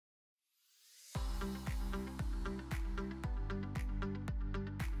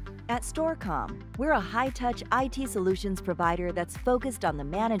At Storcom, we're a high-touch IT solutions provider that's focused on the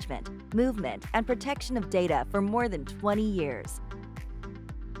management, movement, and protection of data for more than 20 years.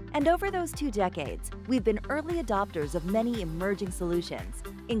 And over those 2 decades, we've been early adopters of many emerging solutions,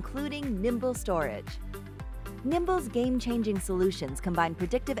 including Nimble Storage. Nimble's game-changing solutions combine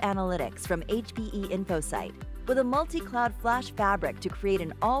predictive analytics from HPE InfoSight with a multi-cloud flash fabric to create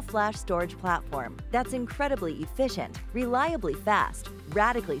an all-flash storage platform that's incredibly efficient, reliably fast,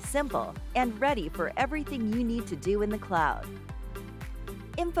 radically simple, and ready for everything you need to do in the cloud.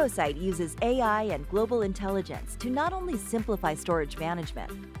 InfoSight uses AI and global intelligence to not only simplify storage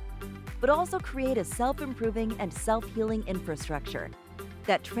management, but also create a self-improving and self-healing infrastructure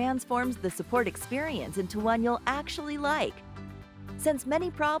that transforms the support experience into one you'll actually like, since many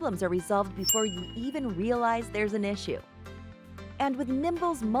problems are resolved before you even realize there's an issue. And with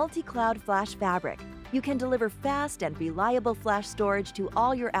Nimble's multi-cloud flash fabric, you can deliver fast and reliable flash storage to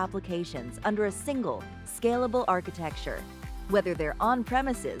all your applications under a single, scalable architecture, whether they're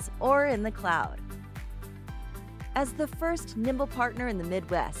on-premises or in the cloud. As the first Nimble partner in the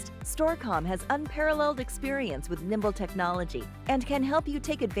Midwest, Storcom has unparalleled experience with Nimble technology and can help you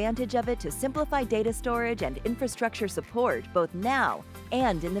take advantage of it to simplify data storage and infrastructure support both now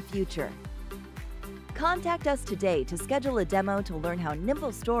and in the future. Contact us today to schedule a demo to learn how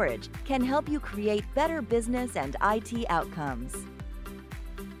Nimble Storage can help you create better business and IT outcomes.